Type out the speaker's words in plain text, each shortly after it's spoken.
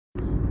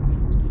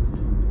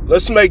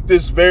let's make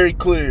this very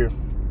clear.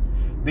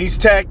 These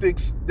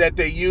tactics that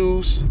they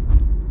use,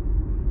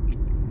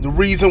 the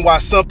reason why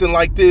something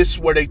like this,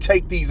 where they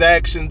take these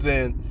actions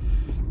and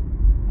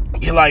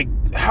you're like,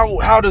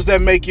 how does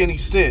that make any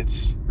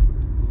sense?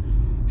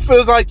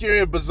 Feels like you're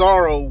in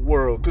Bizarro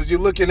world because you're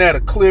looking at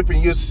a clip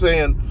and you're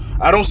saying,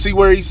 I don't see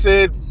where he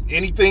said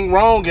anything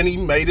wrong and he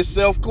made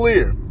himself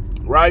clear,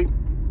 right?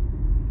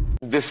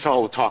 This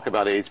whole talk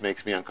about age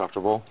makes me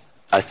uncomfortable.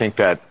 I think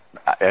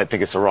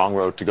it's the wrong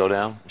road to go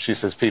down. She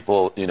says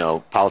people,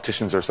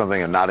 politicians or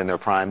something are not in their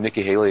prime.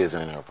 Nikki Haley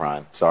isn't in her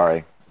prime.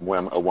 Sorry.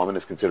 When a woman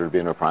is considered to be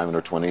in her prime in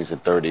her 20s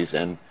and 30s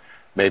and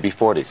maybe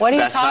 40s. What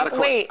are you talking?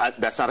 Wait.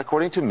 That's not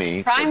according to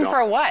me. Prime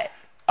for what?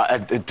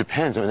 It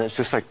depends. I mean, it's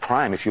just like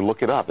prime. If you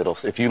look it up,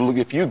 if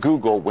you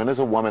Google when is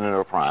a woman in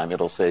her prime,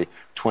 it'll say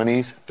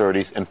 20s,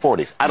 30s, and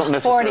 40s. I don't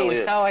necessarily.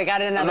 40s. Oh, I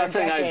got another. I'm not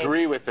saying decade. I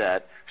agree with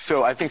that.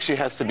 So I think she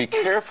has to be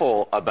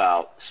careful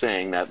about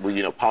saying that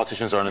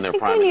politicians aren't in their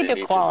prime. You need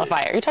to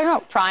qualify. Are you talking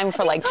about prime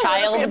for like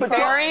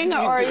childbearing, or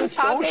are you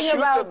talking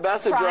about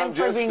prime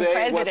for being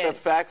president? What the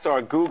facts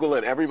are. Google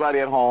it. Everybody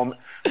at home.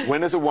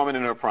 When is a woman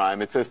in her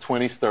prime? It says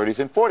 20s, 30s,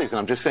 and 40s. And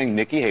I'm just saying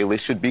Nikki Haley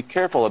should be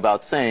careful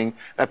about saying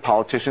that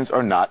politicians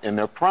are not in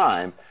their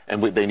prime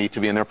and they need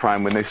to be in their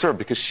prime when they serve,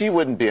 because she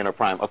wouldn't be in her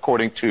prime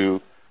according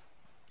to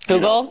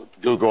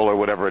Google or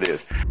whatever it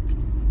is.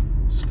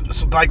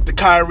 It's like the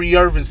Kyrie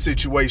Irving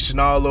situation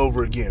all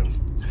over again.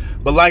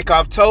 But like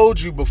I've told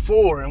you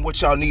before, and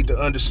what y'all need to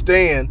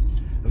understand,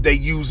 if they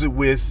use it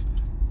with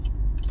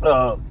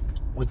the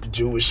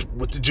Jewish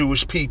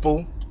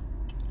people,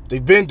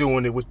 they've been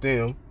doing it with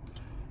them.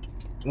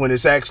 When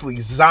it's actually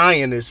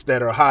Zionists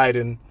that are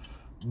hiding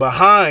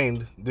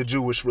behind the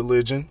Jewish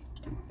religion.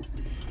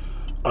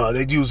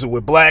 They use it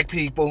with black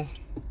people.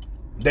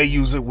 They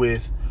use it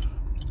with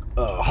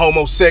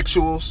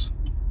homosexuals.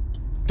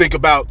 Think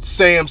about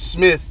Sam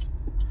Smith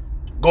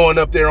going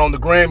up there on the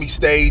Grammy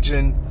stage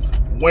and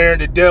wearing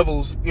the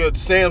devil's,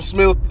 Sam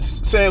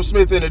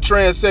Smith and a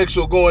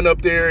transsexual going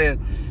up there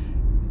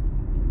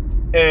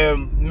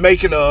and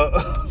making a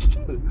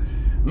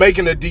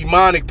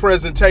demonic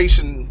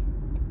presentation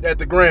at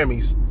the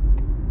Grammys.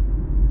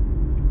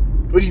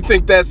 What do you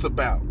think that's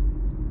about?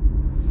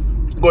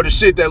 Or the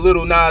shit that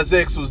Lil Nas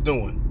X was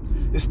doing.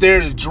 It's there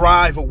to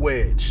drive a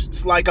wedge.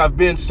 It's like I've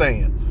been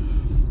saying.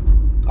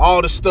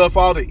 All the stuff,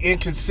 all the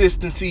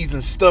inconsistencies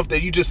and stuff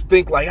that you just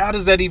think like, how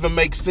does that even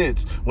make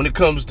sense when it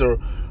comes to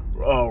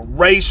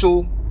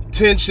racial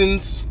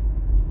tensions?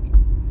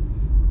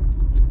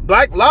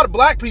 A lot of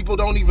black people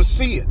don't even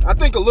see it. I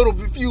think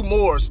a few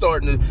more are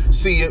starting to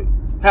see it,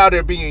 how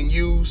they're being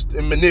used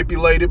and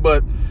manipulated,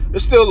 but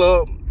there's still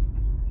a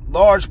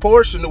large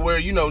portion to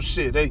where,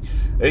 they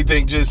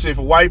think just if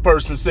a white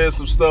person says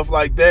some stuff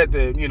like that,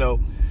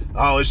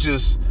 it's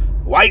just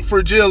white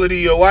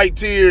fragility or white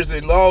tears,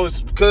 and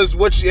it's because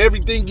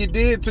everything you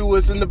did to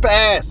us in the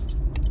past.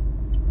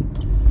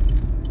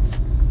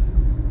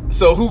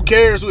 So who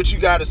cares what you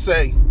got to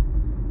say?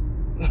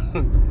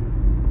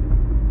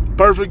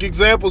 Perfect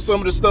example,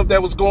 some of the stuff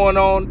that was going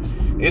on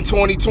in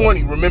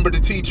 2020. Remember the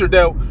teacher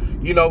that,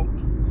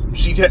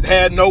 she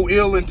had no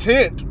ill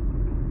intent,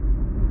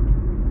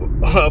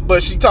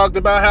 but she talked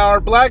about how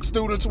our black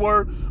students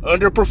were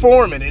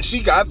underperforming and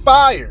she got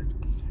fired.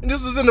 And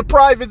this was in a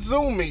private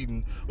Zoom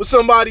meeting where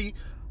somebody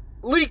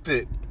leaked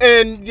it.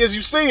 And as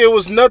you see, it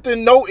was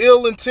nothing, no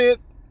ill intent.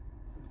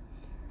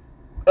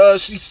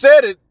 She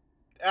said it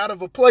out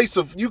of a place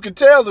of, you could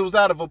tell it was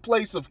out of a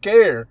place of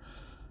care.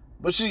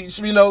 But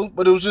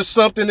but it was just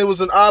something, it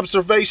was an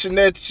observation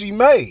that she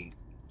made.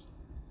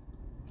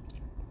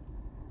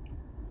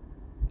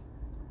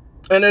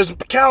 And there's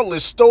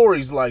countless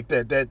stories like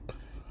that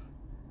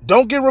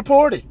don't get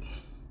reported.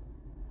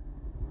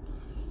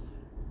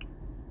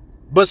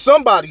 But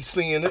somebody's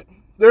seeing it.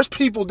 There's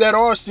people that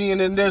are seeing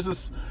it, and there's a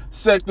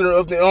sector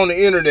on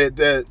the internet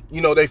that,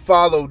 they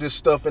follow this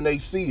stuff and they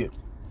see it.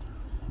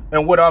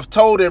 And what I've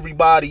told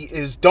everybody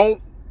is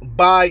don't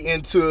buy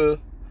into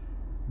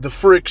the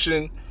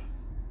friction.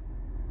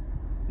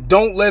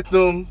 Don't let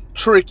them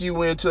trick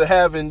you into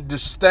having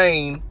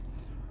disdain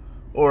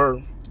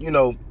or,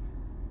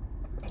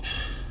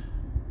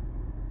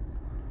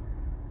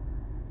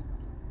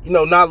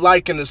 not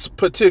liking this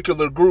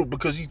particular group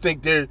because you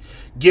think they're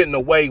getting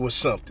away with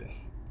something.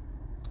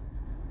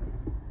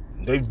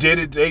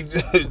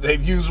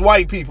 They've used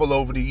white people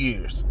over the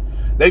years.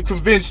 They've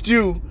convinced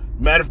you,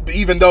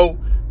 even though,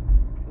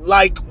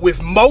 like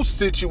with most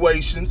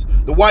situations,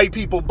 the white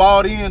people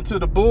bought into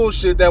the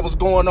bullshit that was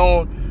going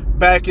on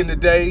back in the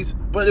days,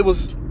 but it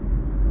was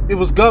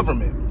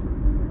government.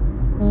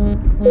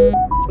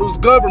 It was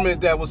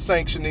government that was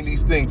sanctioning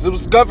these things. It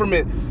was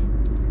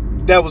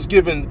government that was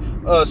giving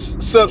us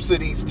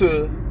subsidies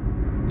to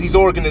these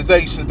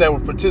organizations that were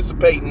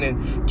participating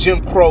in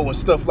Jim Crow and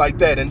stuff like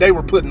that. And they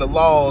were putting the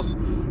laws,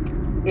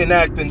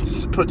 enacting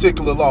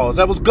particular laws.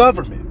 That was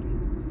government.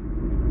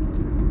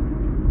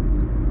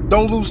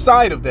 Don't lose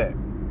sight of that.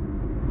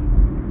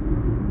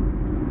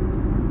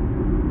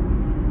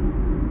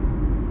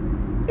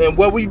 And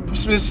what we've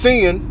been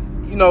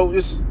seeing,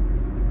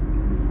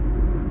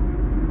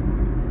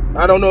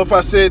 I don't know if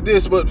I said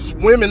this, but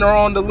women are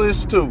on the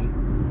list too.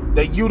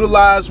 They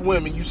utilize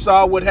women. You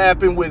saw what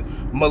happened with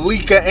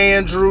Malika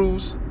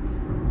Andrews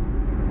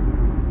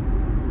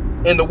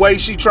and the way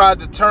she tried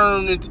to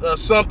turn it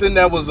something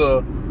that was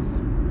a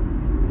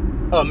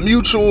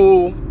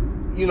mutual,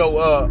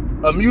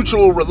 a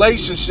mutual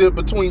relationship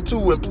between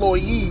two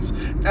employees.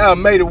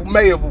 May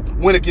have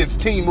went against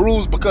team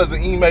rules because of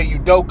Ime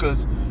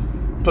Udoka's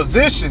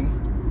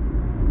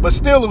position, but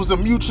still it was a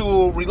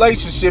mutual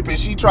relationship, and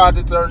she tried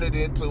to turn it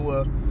into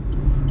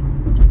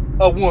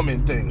a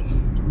woman thing.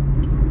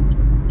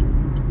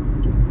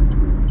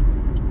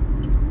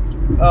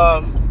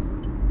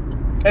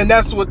 And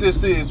that's what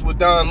this is with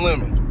Don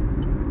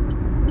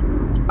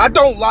Lemon. I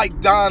don't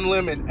like Don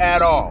Lemon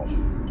at all.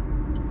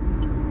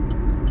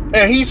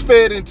 And he's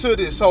fed into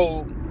this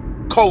whole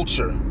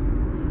culture,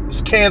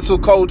 this cancel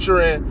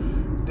culture,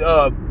 and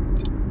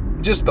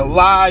just the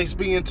lies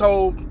being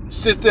told.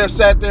 Sat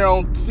there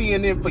on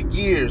CNN for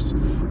years,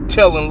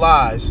 telling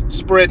lies,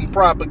 spreading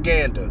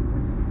propaganda,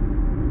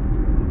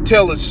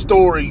 telling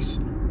stories,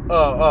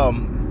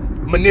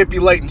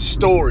 manipulating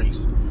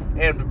stories,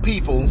 and the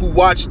people who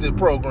watch the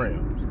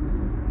program.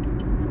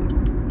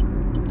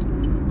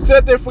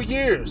 Sat there for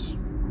years.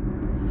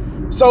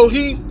 So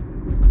he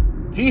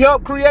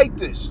helped create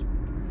this.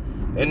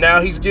 And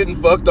now he's getting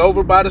fucked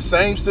over by the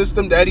same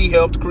system that he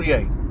helped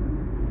create.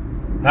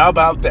 How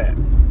about that?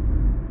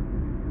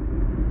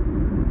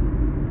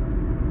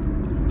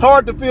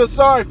 Hard to feel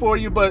sorry for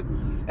you, but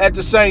at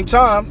the same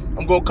time,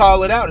 I'm going to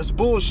call it out. It's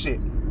bullshit.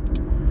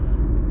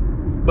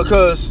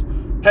 Because,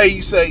 hey,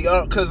 you say,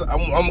 because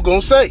I'm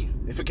going to say,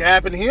 if it can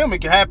happen to him, it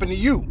can happen to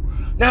you.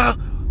 Now,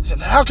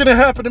 how can it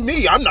happen to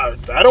me? I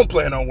don't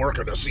plan on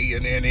working at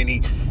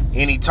CNN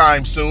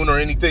anytime soon or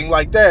anything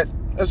like that.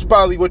 That's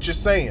probably what you're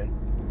saying.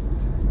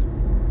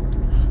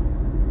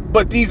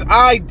 But these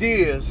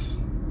ideas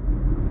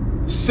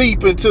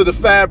seep into the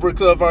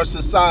fabric of our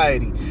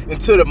society,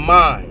 into the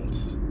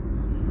minds,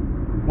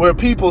 where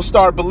people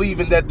start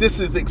believing that this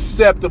is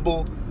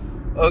acceptable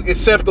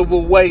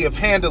way of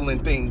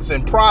handling things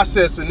and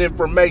processing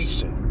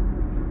information.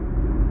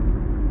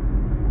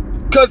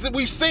 Because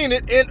we've seen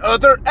it in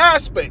other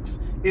aspects.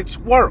 It's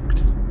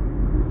worked.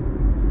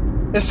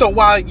 And so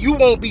while you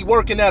won't be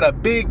working at a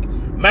big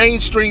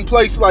mainstream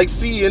place like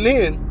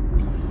CNN,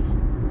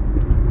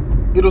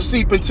 it'll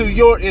seep into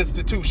your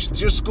institutions,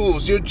 your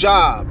schools, your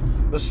job,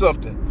 or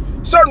something.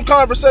 Certain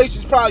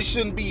conversations probably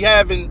shouldn't be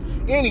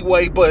having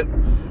anyway, but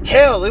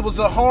hell, it was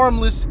a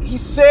harmless, he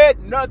said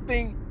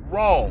nothing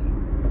wrong.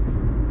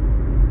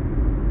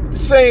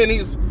 Saying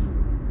these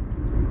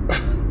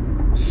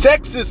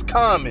sexist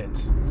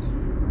comments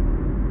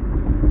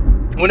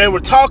when they were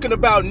talking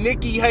about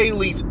Nikki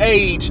Haley's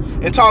age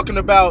and talking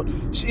about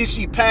is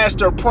she past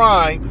her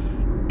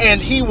prime,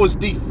 and he was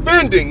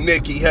defending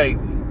Nikki Haley,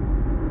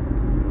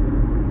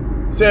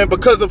 saying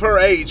because of her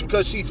age,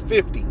 because she's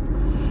 50.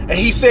 And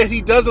he said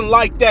he doesn't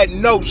like that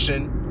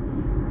notion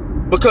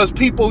because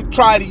people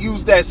try to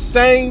use that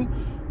same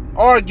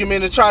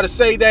argument and try to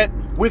say that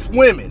with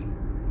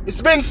women.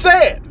 It's been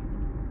said,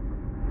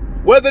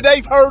 whether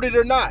they've heard it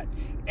or not.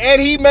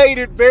 And he made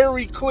it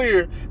very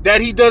clear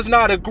that he does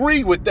not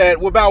agree with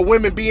that about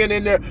women being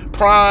in their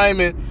prime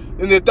and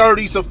in their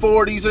 30s or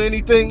 40s or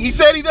anything. He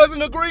said he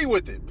doesn't agree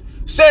with it.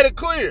 Said it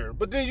clear.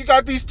 But then you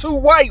got these two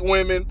white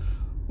women,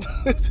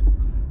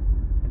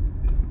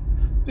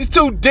 these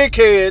two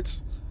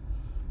dickheads,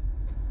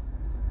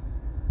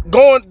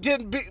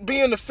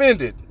 being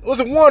offended. Was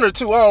it one or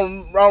two? I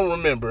don't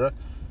remember.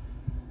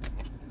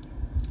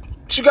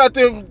 You got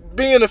them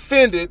being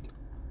offended.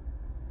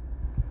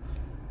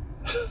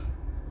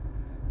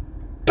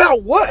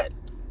 About what?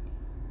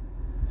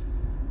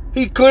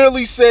 He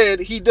clearly said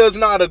he does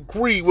not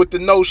agree with the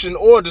notion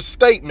or the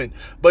statement,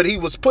 but he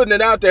was putting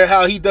it out there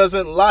how he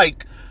doesn't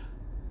like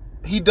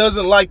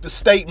the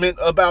statement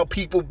about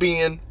people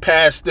being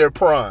past their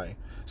prime.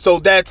 So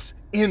that's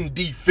in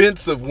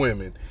defense of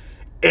women.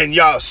 And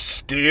y'all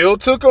still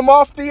took him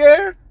off the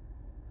air?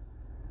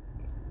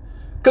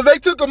 Because they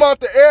took him off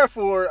the air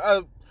for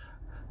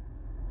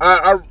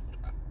I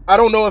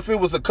don't know if it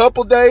was a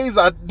couple days.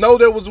 I know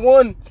there was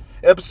one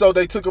episode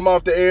they took him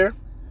off the air,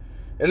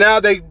 and now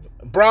they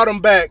brought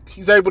him back.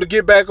 He's able to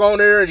get back on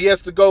air, and he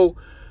has to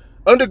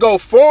undergo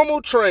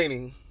formal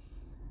training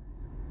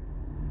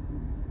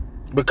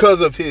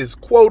because of his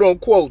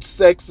quote-unquote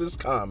sexist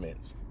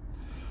comments.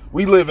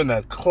 We live in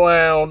a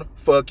clown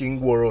fucking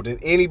world, and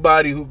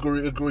anybody who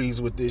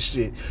agrees with this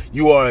shit,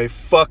 you are a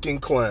fucking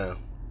clown.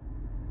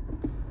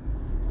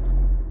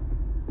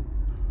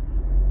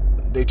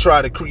 They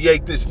try to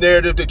create this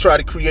narrative. They try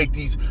to create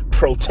these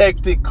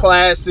protected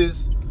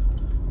classes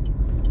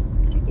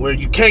where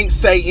you can't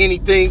say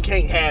anything,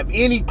 can't have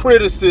any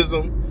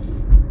criticism.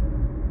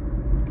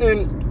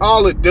 And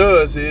all it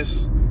does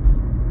is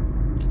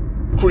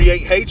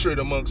create hatred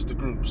amongst the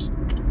groups.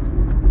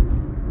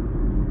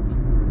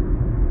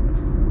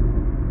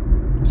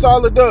 That's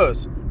all it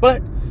does.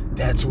 But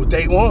that's what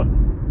they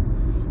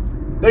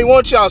want. They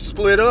want y'all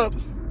split up.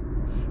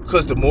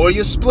 Because the more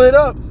you split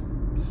up,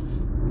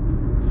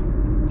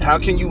 How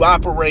can you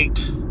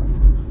operate?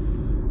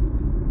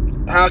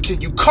 How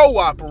can you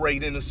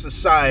cooperate in a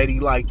society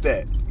like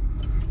that?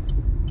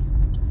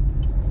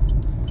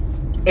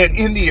 And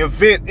in the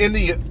event, in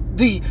the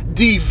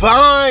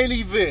divine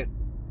event,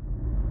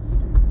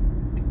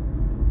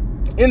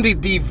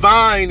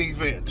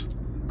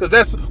 because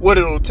that's what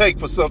it'll take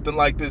for something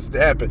like this to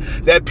happen,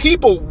 that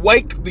people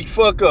wake the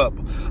fuck up,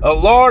 a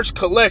large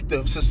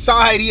collective,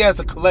 society as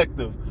a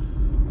collective,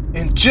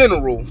 in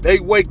general, they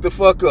wake the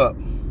fuck up.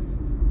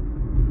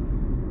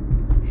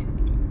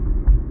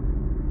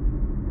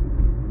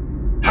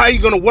 How are you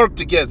going to work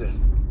together?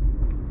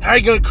 How are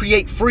you going to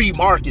create free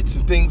markets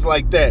and things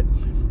like that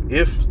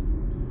if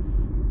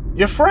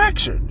you're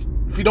fractured?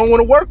 If you don't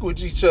want to work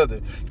with each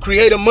other,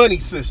 create a money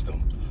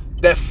system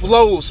that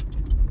flows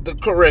the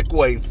correct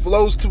way,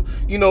 flows to,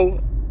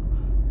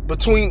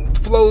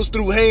 flows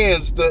through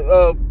hands,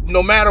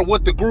 no matter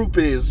what the group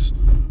is,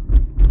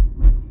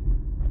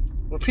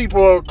 where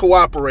people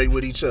cooperate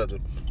with each other.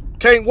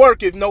 Can't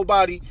work if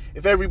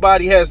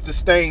everybody has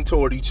disdain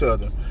toward each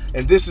other.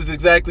 And this is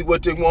exactly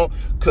what they want,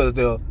 because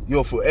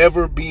you'll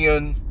forever be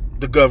in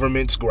the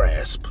government's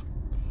grasp.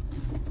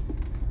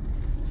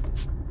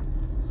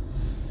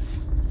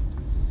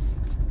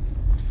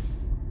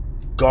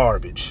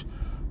 Garbage.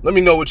 Let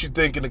me know what you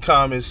think in the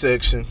comment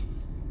section.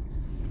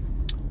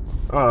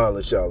 I'll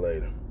let y'all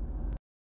later.